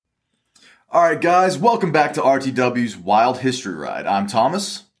All right, guys, welcome back to RTW's Wild History Ride. I'm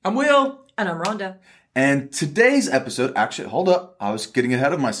Thomas. I'm Will. And I'm Rhonda. And today's episode, actually, hold up, I was getting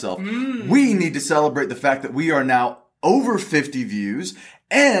ahead of myself. We need to celebrate the fact that we are now over 50 views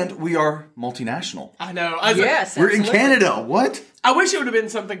and we are multinational. I know. Yes, We're in absolutely. Canada. What? I wish it would have been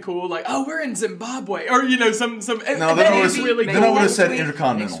something cool like, oh, we're in Zimbabwe. Or, some. No, that then I is would've- really then cool. I would've said Next week-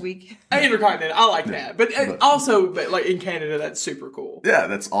 intercontinental. Next week. Intercontinental. I like that. But also, like in Canada, that's super cool. Yeah,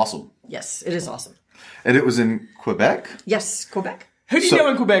 that's awesome. Yes, it is awesome. And it was in Quebec? Yes, Quebec. Who do you know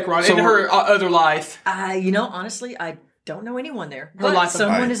in Quebec, Ron? so in her other life? Honestly, I don't know anyone there. Her life-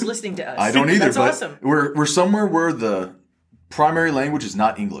 Someone is listening to us. I don't either, That's but awesome. we're somewhere where the primary language is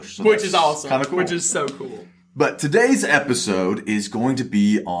not English. So Which that's is awesome. Kind of cool. Which is so cool. But today's episode is going to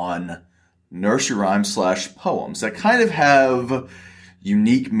be on nursery rhymes / poems that kind of have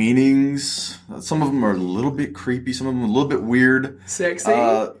unique meanings. Some of them are a little bit creepy. Some of them are a little bit weird. Sexy.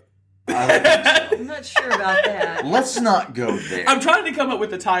 I'm not sure about that. Let's not go there. I'm trying to come up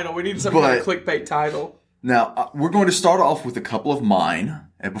with a title. We need some kind of clickbait title. Now, we're going to start off with a couple of mine,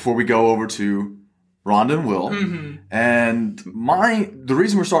 and before we go over to Rhonda and Will. And the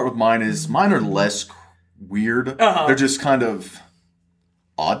reason we're starting with mine is mine are less weird. They're just kind of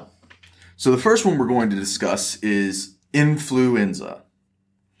odd. So the first one we're going to discuss is influenza.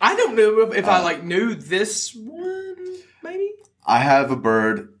 I don't know if I knew this one, maybe? I have a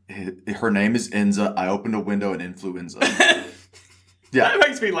bird. Her name is Enza. I opened a window and influenza. Yeah. That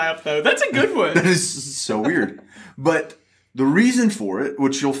makes me laugh, though. That's a good one. That is so weird. But the reason for it,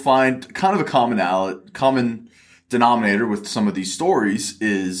 which you'll find kind of a common denominator with some of these stories,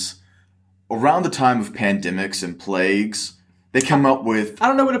 is around the time of pandemics and plagues, they come up with... I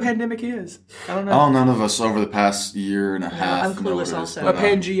don't know what a pandemic is. I don't know. Oh, none of us over the past year and a half. I'm know what clueless it is. also. A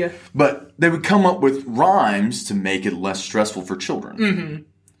Pangea. But they would come up with rhymes to make it less stressful for children. Mm-hmm.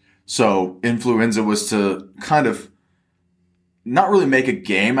 So influenza was to kind of not really make a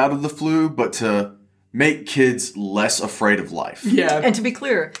game out of the flu, but to make kids less afraid of life. Yeah. And to be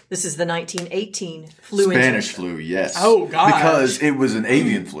clear, this is the 1918 flu Spanish influenza. flu, yes. Oh, gosh. Because it was an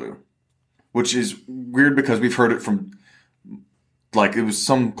avian flu, which is weird because we've heard it from, it was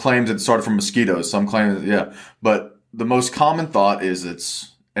some claims it started from mosquitoes, some claim yeah. But the most common thought is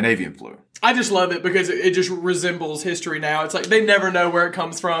it's an avian flu. I just love it because it just resembles history now. It's like they never know where it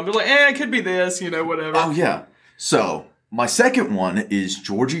comes from. They're like, it could be this, whatever. Oh, yeah. So, my second one is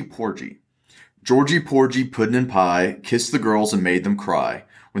Georgie Porgy. Georgie Porgy, puddin' and pie, kissed the girls and made them cry.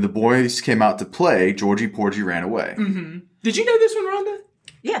 When the boys came out to play, Georgie Porgy ran away. Mm-hmm. Did you know this one, Rhonda?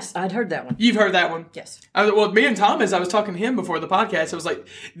 Yes, I'd heard that one. You've heard that one? Yes. Me and Thomas, I was talking to him before the podcast. I was like,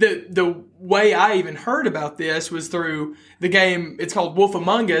 the way I even heard about this was through the game. It's called Wolf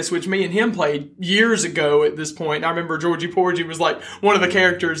Among Us, which me and him played years ago at this point. I remember Georgie Porgy was like one of the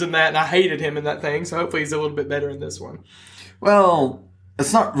characters in that, and I hated him in that thing. So hopefully he's a little bit better in this one. Well,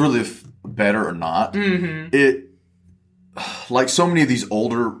 it's not really better or not. Mm-hmm. It, like so many of these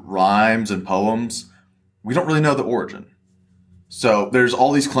older rhymes and poems, we don't really know the origin. So there's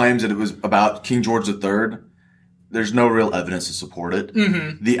all these claims that it was about King George III. There's no real evidence to support it.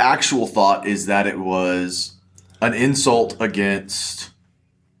 Mm-hmm. The actual thought is that it was an insult against...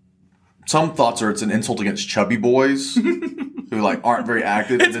 Some thoughts are it's an insult against chubby boys who aren't very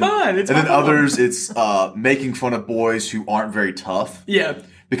active. It's fine. And then others, it's making fun of boys who aren't very tough. Yeah.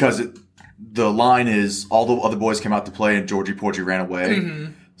 Because the line is, all the other boys came out to play and Georgie Porgy ran away.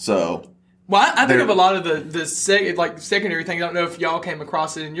 Mm-hmm. So... Well, I think of a lot of the secondary things. I don't know if y'all came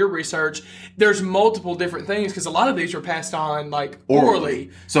across it in your research. There's multiple different things because a lot of these were passed on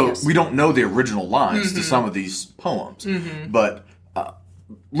orally. So Yes. we don't know the original lines to some of these poems. Mm-hmm. But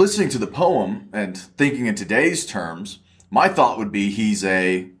listening to the poem and thinking in today's terms, my thought would be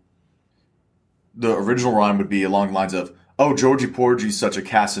the original rhyme would be along the lines of, oh, Georgie Porgy's such a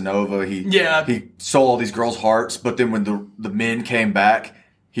Casanova. He stole all these girls' hearts, but then when the men came back,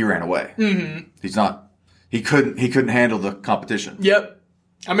 he ran away. Mm-hmm. He couldn't handle the competition. Yep.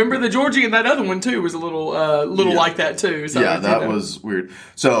 I remember the Georgie and that other one too was a little like that too. So yeah, that was weird.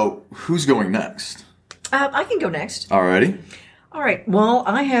 So who's going next? I can go next. Alrighty. All right. Well,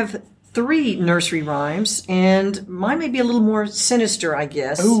 I have 3 nursery rhymes, and mine may be a little more sinister, I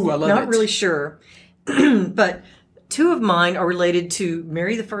guess. Ooh, I love it. Not really sure. But 2 of mine are related to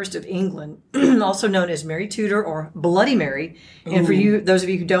Mary I of England, also known as Mary Tudor or Bloody Mary. And for those of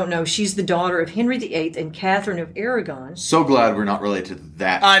you who don't know, she's the daughter of Henry VIII and Catherine of Aragon. So glad we're not related to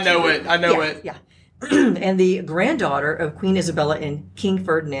that. I know it. Yeah. And the granddaughter of Queen Isabella and King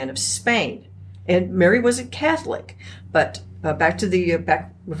Ferdinand of Spain. And Mary was a Catholic. But back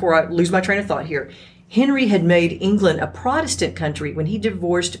before I lose my train of thought here. Henry had made England a Protestant country when he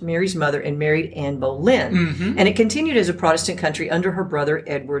divorced Mary's mother and married Anne Boleyn. And it continued as a Protestant country under her brother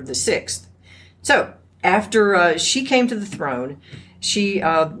Edward VI. So, after she came to the throne, she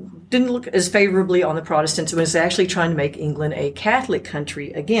didn't look as favorably on the Protestants and was actually trying to make England a Catholic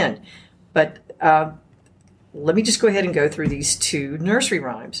country again. But let me just go ahead and go through these two nursery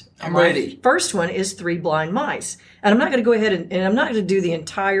rhymes. I'm ready. First one is Three Blind Mice. And I'm not going to go ahead and I'm not going to do the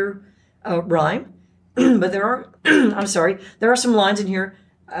entire rhyme, but there are, there are some lines in here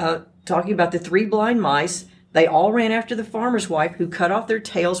talking about the three blind mice. They all ran after the farmer's wife who cut off their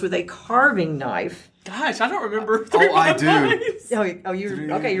tails with a carving knife. Gosh, I don't remember. I do.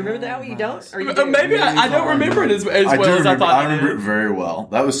 You remember that one? You don't? Or you Maybe I don't remember it as well as I thought. I remember it very well.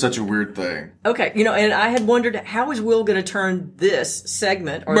 That was such a weird thing. Okay, and I had wondered, how is Will going to turn this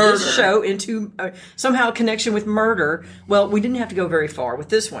segment or this show into somehow a connection with murder? Well, we didn't have to go very far with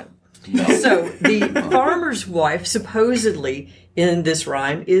this one. No. So the farmer's wife, supposedly in this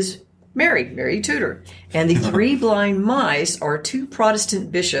rhyme, is Mary Tudor. And the three blind mice are two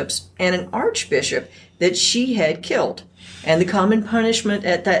Protestant bishops and an archbishop that she had killed. And the common punishment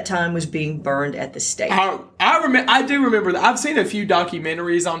at that time was being burned at the stake. I do remember that. I've seen a few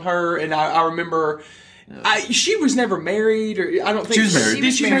documentaries on her, and I remember she was never married, or I don't think she was married.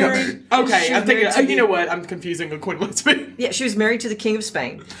 Did she married? Okay, I'm thinking. You know what? I'm confusing with Queen Elizabeth. Yeah, she was married to the King of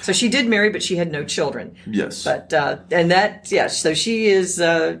Spain, so she did marry, but she had no children. Yes, but so she is.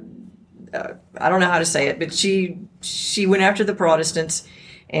 I don't know how to say it, but she went after the Protestants,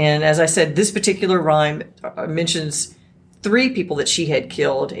 and as I said, this particular rhyme mentions 3 people that she had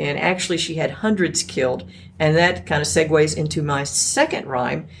killed, and actually she had hundreds killed, and that kind of segues into my second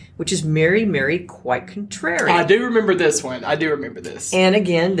rhyme, which is Mary, Mary, quite contrary. I do remember this one. I do remember this. And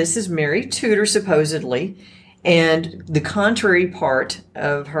again, this is Mary Tudor, supposedly, and the contrary part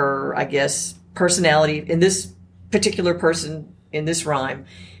of her, I guess, personality in this particular person in this rhyme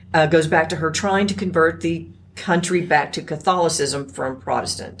goes back to her trying to convert the country back to Catholicism from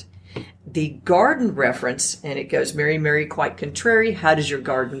Protestant. The garden reference, and it goes, Mary, Mary, quite contrary, how does your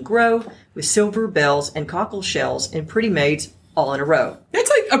garden grow? With silver bells and cockle shells and pretty maids all in a row. That's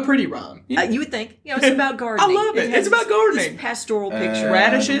like a pretty rhyme. You would think. It's about gardening. I love it. It's about gardening. This pastoral picture.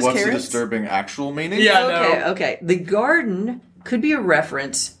 Radishes, what's carrots. the disturbing actual meaning? Yeah, Okay. The garden could be a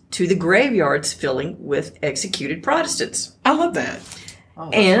reference to the graveyards filling with executed Protestants. I love that.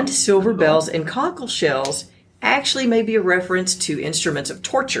 And silver bells and cockle shells actually may be a reference to instruments of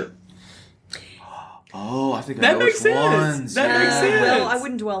torture. Oh, I think that I know makes which sense. ones. That makes sense. Well, I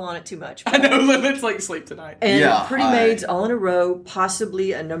wouldn't dwell on it too much. I know. Let's like sleep tonight. And pretty maids all in a row,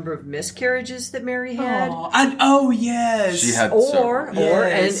 possibly a number of miscarriages that Mary had. Yes. She had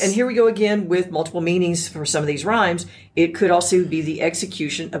and here we go again with multiple meanings for some of these rhymes. It could also be the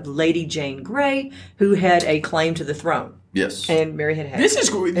execution of Lady Jane Grey, who had a claim to the throne. Yes. And Mary had. This is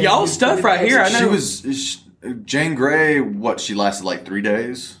y'all stuff right here. I know. Jane Grey, she lasted like 3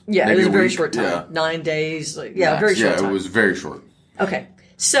 days? Yeah, maybe it was a very week. short time. Yeah. 9 days. Very short time. Yeah, it was very short. Okay.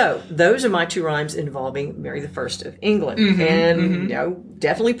 So, those are my 2 rhymes involving Mary I of England.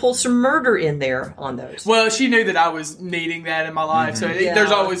 Definitely pull some murder in there on those. Well, she knew that I was needing that in my life. So,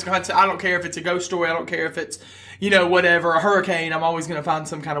 there's always, I don't care if it's a ghost story. I don't care if it's, whatever, a hurricane. I'm always going to find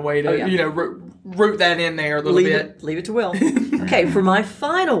some kind of way to, root that in there a little bit. Leave it to Will. Okay, for my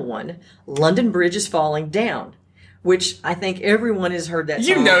final one, London Bridge is Falling Down, which I think everyone has heard that song.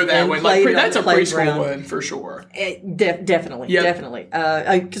 You know that one. That's a preschool one one for sure. Definitely.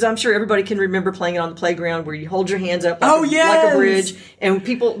 Because I'm sure everybody can remember playing it on the playground where you hold your hands up like a bridge, and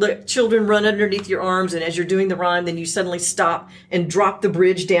the children run underneath your arms, and as you're doing the rhyme, then you suddenly stop and drop the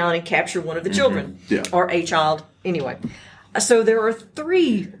bridge down and capture one of the children. Yeah. Or a child. Anyway. So there are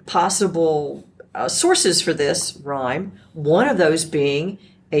 3 possible sources for this rhyme. One of those being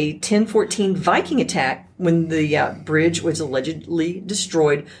a 1014 Viking attack when the bridge was allegedly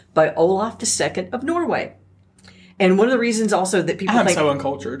destroyed by Olaf II of Norway. And one of the reasons also that people think... I'm so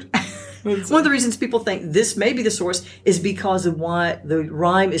uncultured. One of the reasons people think this may be the source is because of why the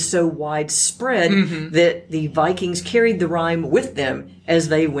rhyme is so widespread that the Vikings carried the rhyme with them as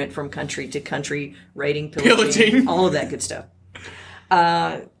they went from country to country, raiding, pillaging, all of that good stuff.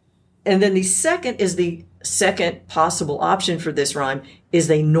 And then the second possible option for this rhyme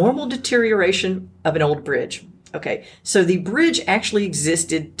is a normal deterioration of an old bridge. Okay, so the bridge actually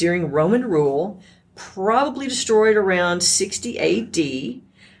existed during Roman rule, probably destroyed around 60 AD.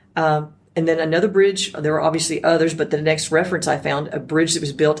 And then another bridge, there were obviously others, but the next reference I found, a bridge that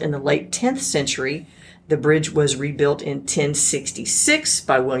was built in the late 10th century The bridge was rebuilt in 1066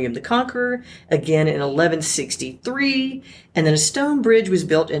 by William the Conqueror, again in 1163, and then a stone bridge was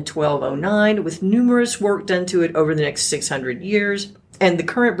built in 1209 with numerous work done to it over the next 600 years. And the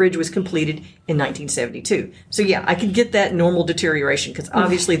current bridge was completed in 1972. So yeah, I could get that normal deterioration because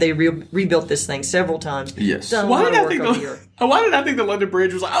obviously they rebuilt this thing several times. Yes. Done a Why lot did of I work think over here. why did I think the London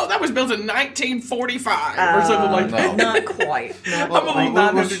Bridge was like, oh, that was built in 1945 or something like that? Not quite. Not I'm a quite. little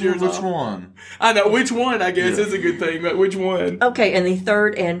 900 years Which old. one? I know which one. I guess Yeah. is a good thing, but which one? Okay, and the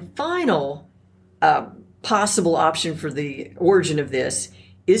third and final possible option for the origin of this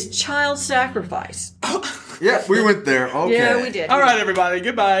is child sacrifice. Yeah, we went there. Okay. Yeah, we did. All right, everybody,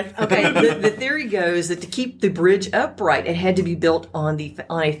 goodbye. Okay, the theory goes that to keep the bridge upright, it had to be built on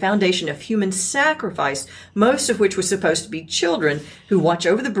a foundation of human sacrifice, most of which was supposed to be children who watch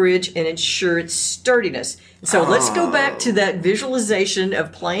over the bridge and ensure its sturdiness. So let's go back to that visualization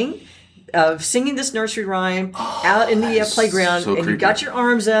of singing this nursery rhyme out in the playground, so and creepy. you've got your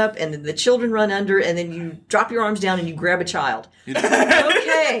arms up, and then the children run under, and then you drop your arms down and you grab a child.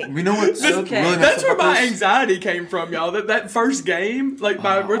 Okay. We know what's Okay. really That's messed where up my about this? anxiety came from, y'all. That first game, like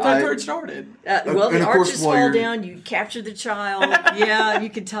where it started. Well, and the of course, arches while fall you're- down, you capture the child. Yeah, you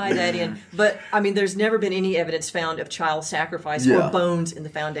could tie that in. But, I mean, there's never been any evidence found of child sacrifice Yeah. or bones in the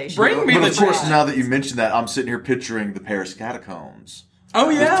foundation. Bring me But the of course, child. now that you mention that, I'm sitting here picturing the Paris catacombs. Oh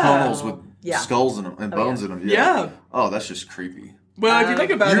With yeah. tunnels with Yeah. skulls in them and bones in them. Yeah. Oh, that's just creepy. Well, if you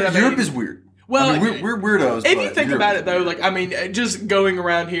think about it, I mean, Europe is weird. Well, I mean, we're weirdos. if but you think Europe about is it, though, weird. like, I mean, just going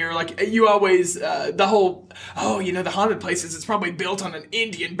around here, like, you always, the whole, the haunted places, it's probably built on an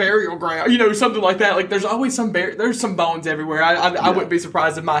Indian burial ground, something like that. Like, there's always there's some bones everywhere. I wouldn't be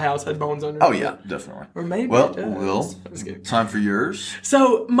surprised if my house had bones under it. Oh, yeah, definitely. Or maybe Well, it does. Will, I'm just kidding. time for yours.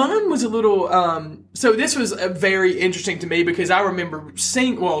 So mine was a little. So this was very interesting to me because I remember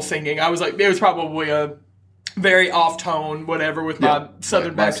singing. I was like, it was probably a very off tone, whatever, with my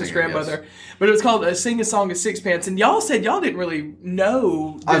Southern my Baptist singing, grandmother. But it was called "Sing a Song of Sixpence," and y'all said y'all didn't really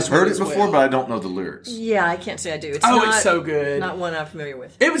know. I've this heard one it as before, well. but I don't know the lyrics. Yeah, I can't say I do. It's so good. Not one I'm familiar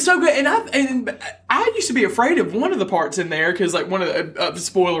with. It was so good, and I used to be afraid of one of the parts in there because, like, one of the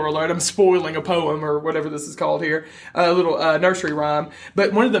spoiler alert, I'm spoiling a poem or whatever this is called here, a little nursery rhyme.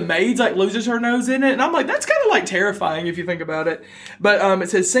 But one of the maids like loses her nose in it, and I'm like, that's kind of like terrifying if you think about it. But it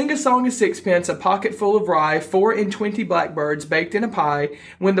says, "Sing a song of sixpence, a pocket full of rye, 4 and 20 blackbirds baked in a pie.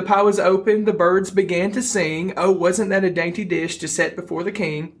 When the pie was opened, the birds began to sing. Oh, wasn't that a dainty dish to set before the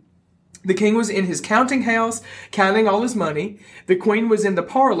king? The king was in his counting house, counting all his money. The queen was in the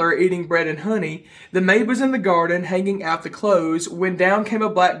parlor, eating bread and honey. The maid was in the garden, hanging out the clothes, when down came a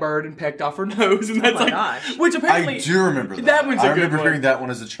blackbird and pecked off her nose." And that's my gosh. which apparently I do remember that. That one's a I good remember one. hearing that one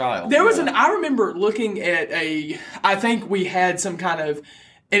as a child. There was Yeah. I remember looking at I think we had some kind of,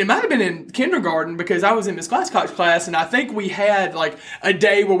 and it might have been in kindergarten because I was in Miss Glasscock's class, and I think we had like a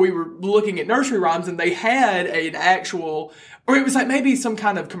day where we were looking at nursery rhymes, and they had an actual, or it was like maybe some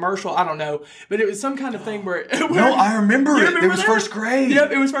kind of commercial, I don't know, but it was some kind of thing where No, I remember You it. remember it was that? first grade.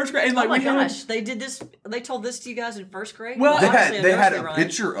 Yep, it was first grade, and like Oh my we had gosh, they did this. They told this to you guys in first grade. Well, They Obviously had, they had nursery a rhyme.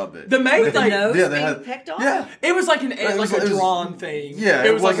 picture of it. the maid With the like nose Yeah, they being had- pecked off. Yeah. it was like It was- a it was- drawn thing. Yeah,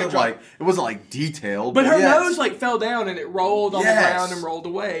 it was like a wasn't drawn. like it wasn't like detailed. But her yes. nose like fell down and it rolled on the Yes. ground and rolled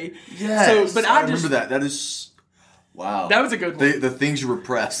away. Yes. So, but I remember just that. That is wow. That was a good one. The things you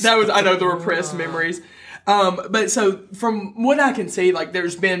repress. That was, I know, the repressed memories. But so from what I can see, like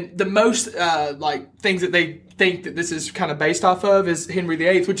there's been the most like things that they think that this is kind of based off of is Henry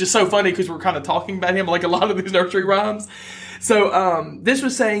VIII, which is so funny because we're kind of talking about him like a lot of these nursery rhymes. So this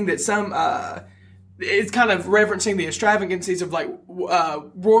was saying that some it's kind of referencing the extravagancies of like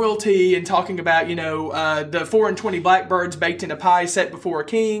royalty and talking about, the 4 and 20 blackbirds baked in a pie set before a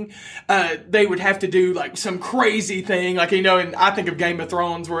king. They would have to do like some crazy thing, like, and I think of Game of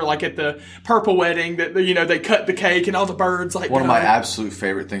Thrones where like at the purple wedding that, they cut the cake and all the birds like one of go. my absolute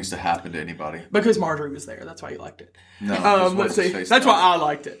favorite things to happen to anybody. Because Marjorie was there. That's why you liked it. No, 'cause let's what's his see. face That's died. why I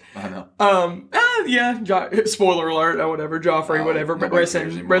liked it. I know. Spoiler alert or whatever. Joffrey, Oh, whatever. But nobody rest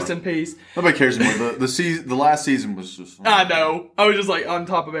cares in anymore. peace. Nobody cares anymore. The last season was just. I know. I was just like on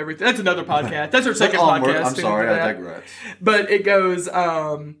top of everything. That's another podcast. That's our second Onward. podcast. I'm sorry, into I that. digress. But it goes,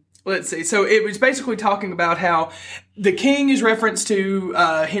 let's see. So it was basically talking about how the king is referenced to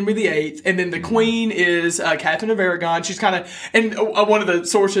Henry VIII, and then the queen is Catherine of Aragon. She's kind of, and one of the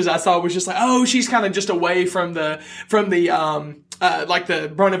sources I saw was just like, oh, she's kind of just away from the like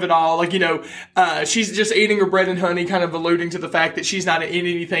the brunt of it all. Like, she's just eating her bread and honey, kind of alluding to the fact that she's not in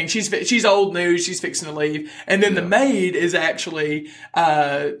anything. She's old news. She's fixing to leave. And then the maid is actually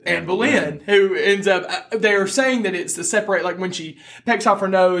Anne Boleyn, who ends up, they're saying that it's the separate, like when she pecks off her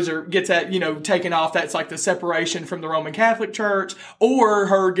nose or gets that, taken off, that's like the separation from the Roman Catholic Church, or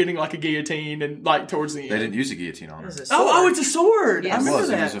her getting like a guillotine and like towards the end. They didn't use a guillotine on her. Oh, it's a sword. Yes. I remember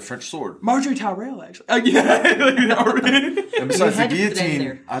that. It was a French sword. Marjorie Tyrell, actually. And besides the had to put that in guillotine,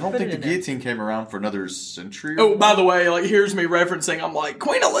 there. I don't Put think it the in there. guillotine came around for another century. Oh, by the way, like here's me referencing. I'm like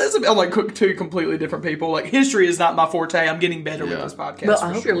Queen Elizabeth. I'm like two completely different people. Like history is not my forte. I'm getting better with this podcast. Well, I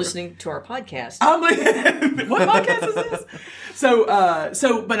for hope sure. you're listening to our podcast. I'm like, what podcast is this?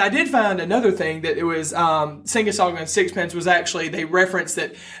 So, but I did find another thing that it was Sing a Song and Sixpence was actually, they referenced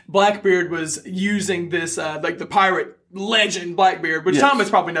that Blackbeard was using this like the pirate legend Blackbeard, which Yes. Thomas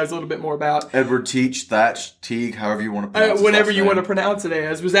probably knows a little bit more about. Edward Teague, however you want to pronounce his Whatever last you name. want to pronounce it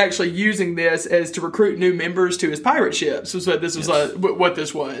as, was actually using this as to recruit new members to his pirate ships. Was what this was what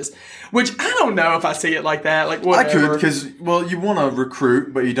this was. Which I don't know if I see it like that. Like I whatever. could, because, you want to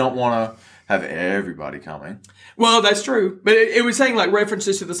recruit, but you don't want to have everybody coming. Well, that's true. But it was saying like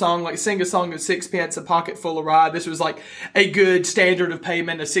references to the song, like sing a song of sixpence, a pocket full of rye. This was like a good standard of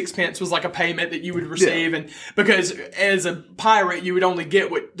payment. A sixpence was like a payment that you would receive. And because as a pirate, you would only get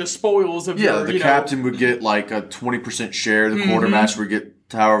what the spoils of your, The captain would get like a 20% share, the quartermaster would get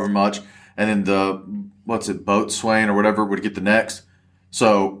however much, and then the, boatswain or whatever would get the next.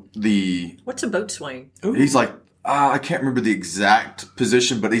 So What's a boatswain? he's like, I can't remember the exact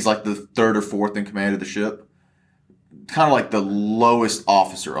position, but he's like the third or fourth in command of the ship. Kind of like the lowest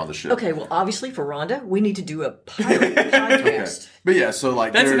officer on the ship. Okay, well, obviously for Rhonda, we need to do a pirate podcast. But yeah, so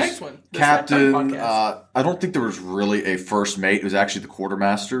like That's the there's next one. That's that third captain. podcast. I don't think there was really a first mate. It was actually the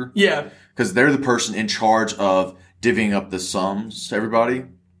quartermaster. Yeah. Because they're the person in charge of divvying up the sums to everybody.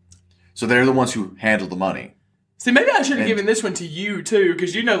 So they're the ones who handle the money. See, maybe I should have given this one to you too,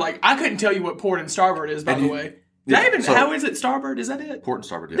 because like I couldn't tell you what port and starboard is. By the way, how is it starboard? Is that it? Port and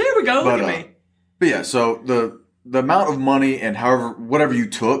starboard. Yeah. There we go. Look at me. But yeah, so the amount of money and whatever you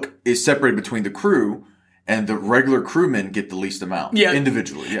took is separated between the crew, and the regular crewmen get the least amount. Yeah.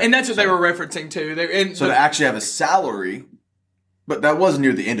 Individually. Yeah. And that's what they were referencing to. So to actually have a salary, but that was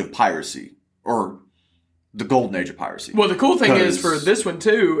near the end of piracy, or the golden age of piracy. Well, the cool thing is for Because- this one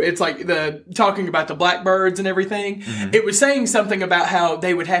too, it's like talking about the blackbirds and everything. Mm-hmm. It was saying something about how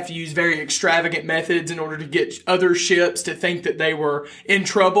they would have to use very extravagant methods in order to get other ships to think that they were in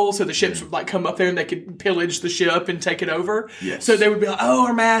trouble. So the ships would like come up there and they could pillage the ship and take it over. Yes. So they would be like, "Oh,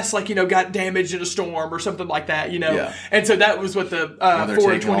 our mast got damaged in a storm or something like that," Yeah. And so that was what the Or they're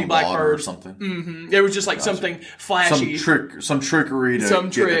 4 and taking 20 on water or blackbirds. something. It was just like something flashy. Some trickery to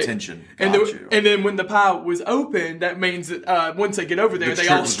get attention. And, Got you. and then when the pilot was open, that means that once they get over there, The they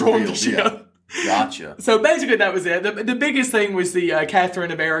trick all was storm the revealed, ship. yeah. Gotcha. So basically, that was it. The biggest thing was the Catherine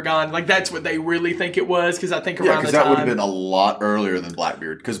of Aragon. Like that's what they really think it was, because I think Yeah, around because the that time would have been a lot earlier than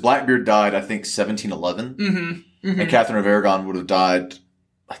Blackbeard. Because Blackbeard died, I think, 1711. Mm-hmm. And Catherine of Aragon would have died,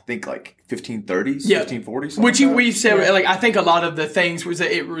 I think, like 1530s, Yeah. 1540s. Which we said, like I think a lot of the things was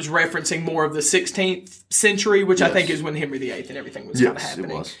that it was referencing more of the 16th century, which I Yes. think is when Henry VIII and everything was kind of Yes, it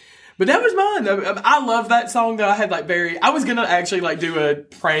happening. was. But that was mine. I love that song though. I had like I was gonna actually like do a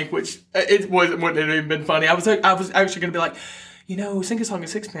prank, which wouldn't have even been funny. I was actually gonna be like, sing a song of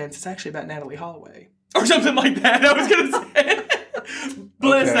sixpence. It's actually about Natalie Holloway or something like that. I was gonna say,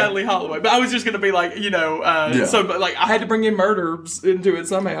 bless Okay. Natalie Holloway. But I was just gonna be like, so but like I had to bring in murders into it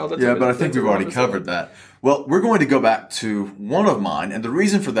somehow. Yeah, but I think we've already covered that. Well, we're going to go back to one of mine, and the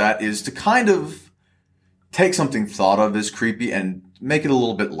reason for that is to kind of take something thought of as creepy and make it a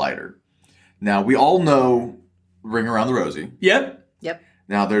little bit lighter. Now, we all know Ring Around the Rosie. Yep. Yep.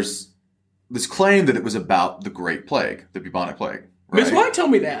 Now, there's this claim that it was about the Great Plague, the bubonic plague. Right? Miss White told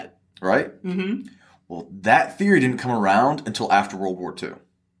me that. Right? Mm-hmm. Well, that theory didn't come around until after World War II.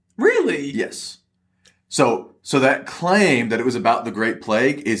 Really? Yes. So that claim that it was about the Great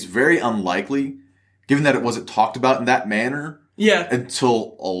Plague is very unlikely, given that it wasn't talked about in that manner Yeah.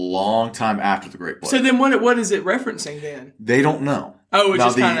 until a long time after the Great Plague. So then what is it referencing then? They don't know. Oh, it's Now,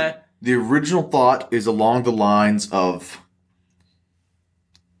 just kind of... The original thought is along the lines of...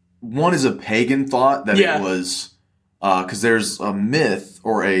 One is a pagan thought that Yeah. it was... Because there's a myth,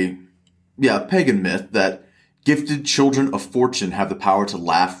 or a pagan myth, that gifted children of fortune have the power to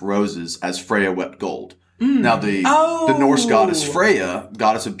laugh roses as Freya wept gold. Now, the Norse goddess Freya,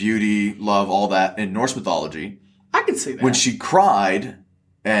 goddess of beauty, love, all that in Norse mythology, I can see that. When she cried,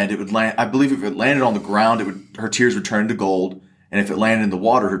 and it would land, I believe if it landed on the ground, her tears would turn to gold, and if it landed in the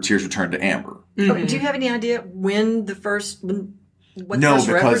water, her tears would turn to amber. Oh, do you have any idea what the first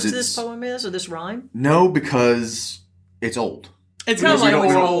reference to this poem is, or this rhyme? No, because it's old. It's kind of like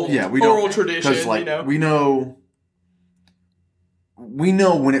oral tradition. Because we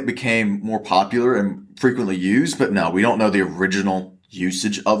know when it became more popular and frequently used, but no, we don't know the original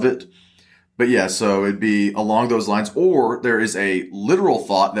usage of it. But yeah, so it'd be along those lines, or there is a literal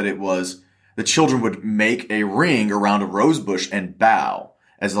thought that it was the children would make a ring around a rose bush and bow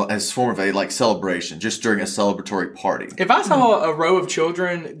as form of a celebration, just during a celebratory party. If I saw a row of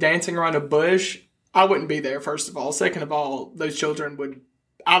children dancing around a bush, I wouldn't be there, first of all. Second of all, those children would,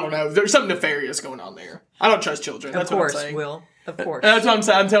 I don't know, there's something nefarious going on there. I don't trust children. That's what I'm saying. Of course. That's what I'm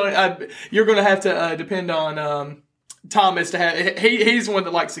saying. I'm telling you, you're going to have to depend on Thomas to have, he's the one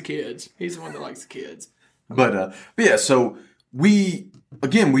that likes the kids. He's the one that likes the kids. But yeah, so we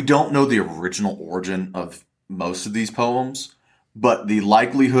don't know the original origin of most of these poems, but the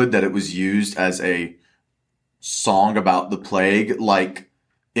likelihood that it was used as a song about the plague, like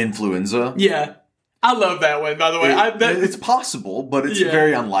influenza. Yeah. I love that one, by the way. It's possible, but it's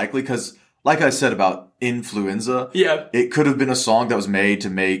very unlikely because, like I said about influenza, it could have been a song that was made to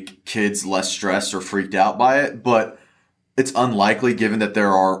make kids less stressed or freaked out by it, but it's unlikely given that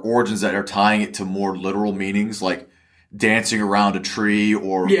there are origins that are tying it to more literal meanings, like dancing around a tree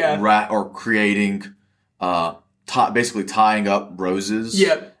or creating, basically tying up roses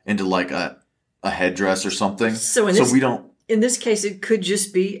into like a headdress or something. So we don't. In this case, it could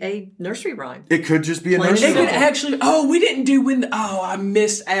just be a nursery rhyme. It could just be a nursery rhyme. It could actually. Oh, we didn't do I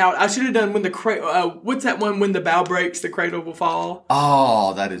missed out. I should have done when the what's that one? When the bough breaks, the cradle will fall.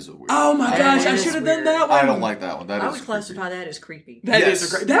 Oh, that is a weird. Oh my gosh, I should have done that one. I don't like that one. I would classify that as creepy. That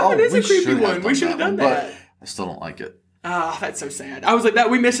one is a creepy one. We should have done that. But I still don't like it. Ah, that's so sad. I was like,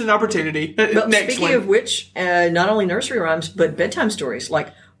 we missed an opportunity. But next speaking of which, not only nursery rhymes, but bedtime stories.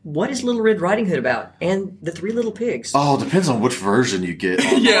 Like, what is Little Red Riding Hood about? And the Three Little Pigs. Oh, it depends on which version you get.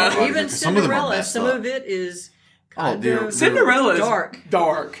 Even Cinderella. Some of it is kind of Cinderella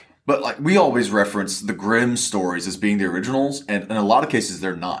dark. But like we always reference the Grimm stories as being the originals, and in a lot of cases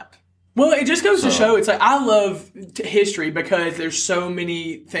they're not. Well, it just goes to show, it's like, I love history because there's so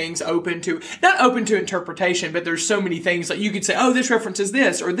many things not open to interpretation, but there's so many things that you could say, oh, this references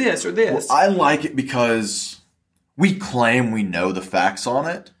this or this or this. Well, I like it because we claim we know the facts on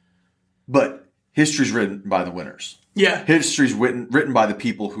it, but history's written by the winners. Yeah. History's written by the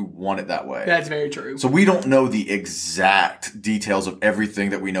people who want it that way. That's very true. So we don't know the exact details of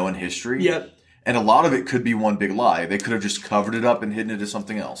everything that we know in history. Yep. And a lot of it could be one big lie. They could have just covered it up and hidden it as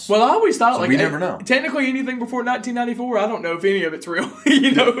something else. Well, I always thought we never know. Technically, anything before 1994, I don't know if any of it's real.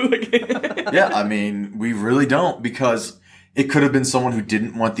 Yeah, I mean, we really don't, because it could have been someone who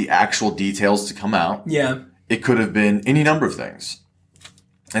didn't want the actual details to come out. Yeah. It could have been any number of things.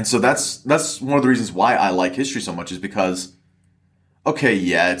 And so that's one of the reasons why I like history so much, is because, okay,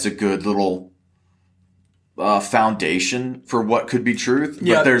 yeah, it's a good little foundation for what could be truth,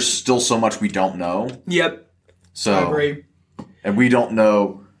 but there's still so much we don't know. Yep. So I agree. And we don't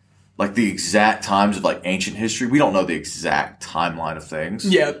know like the exact times of like ancient history. We don't know the exact timeline of things.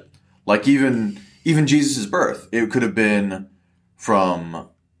 Yep. Like even Jesus' birth, it could have been from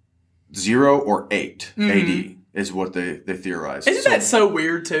 0 or 8 AD is what they theorize. Isn't that so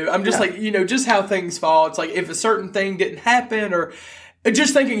weird too? I'm just like, just how things fall. It's like if a certain thing didn't happen, or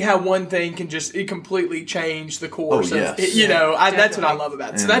just thinking how one thing can just completely change the course of it, that's what I love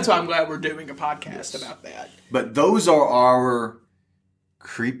about it. So that's why I'm glad we're doing a podcast about that. But those are our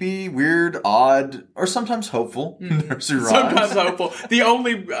creepy, weird, odd, or sometimes hopeful nursery rhymes. Sometimes hopeful. The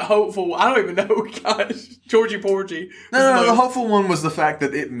only hopeful, I don't even know, gosh, Georgie Porgy. No, the hopeful one was the fact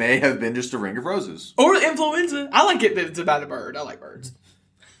that it may have been just a ring of roses. Or influenza. I like it that it's about a bird. I like birds.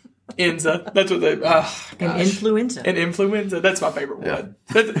 Enza. That's what they... An influenza. An influenza. That's my favorite one.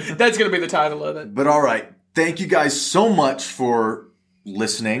 That's going to be the title of it. But all right. Thank you guys so much for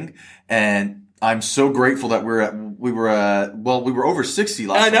listening. And I'm so grateful that we were over 60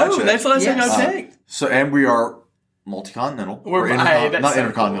 last time. I know. That's the last thing I checked. So, and we are multi-continental. We're not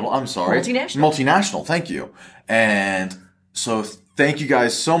intercontinental. Cool. I'm sorry. Multinational. Thank you. And so thank you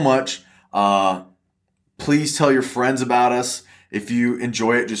guys so much. Please tell your friends about us. If you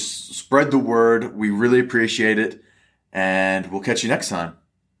enjoy it, just spread the word. We really appreciate it. And we'll catch you next time.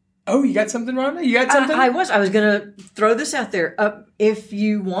 Oh, you got something, Rhonda? You got something? I was going to throw this out there. If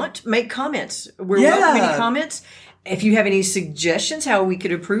you want, make comments. We're welcoming comments. if you have any suggestions how we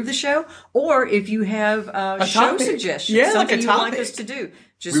could improve the show, or if you have show topic. suggestions, Yeah, like something a you'd like topic. us to do,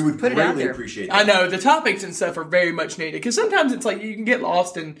 just We would put it out greatly there. appreciate that. I know the topics and stuff are very much needed because sometimes it's like you can get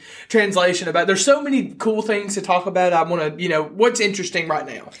lost in translation about. There's so many cool things to talk about. I want to, what's interesting right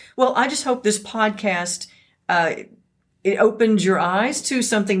now. Well, I just hope this podcast it opens your eyes to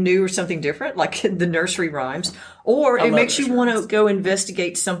something new or something different, like the nursery rhymes, or it love makes you nursery want to rhymes. go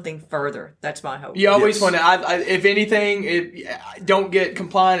investigate something further. That's my hope. You always Yes. want to, if anything, don't get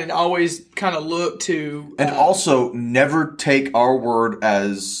compliant and always kind of look to. And also, never take our word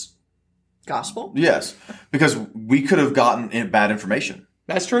as Gospel. yes, because we could have gotten bad information.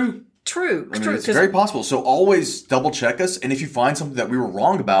 That's true. True. I mean, True. it's 'cause very possible. So always double check us, and if you find something that we were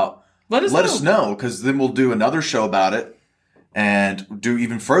wrong about, Let us know, because then we'll do another show about it and do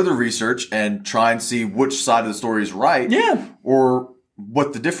even further research and try and see which side of the story is right, Yeah. or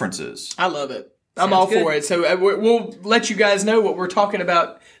what the difference is. I love it. I'm Sounds all good. for it. So we'll let you guys know what we're talking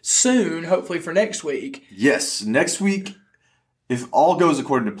about soon, hopefully for next week. Yes, next week, if all goes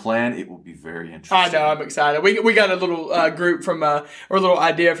according to plan, it will be very interesting. I know, I'm excited. We got a little group from, or a little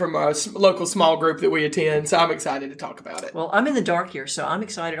idea from a local small group that we attend, so I'm excited to talk about it. well, I'm in the dark here, so I'm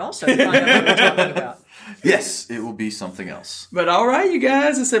excited also to find out what we're talking about. Yes, it will be something else. But all right, you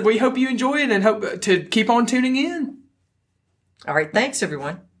guys, I said we hope you enjoy it and hope to keep on tuning in. All right. Thanks,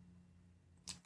 everyone.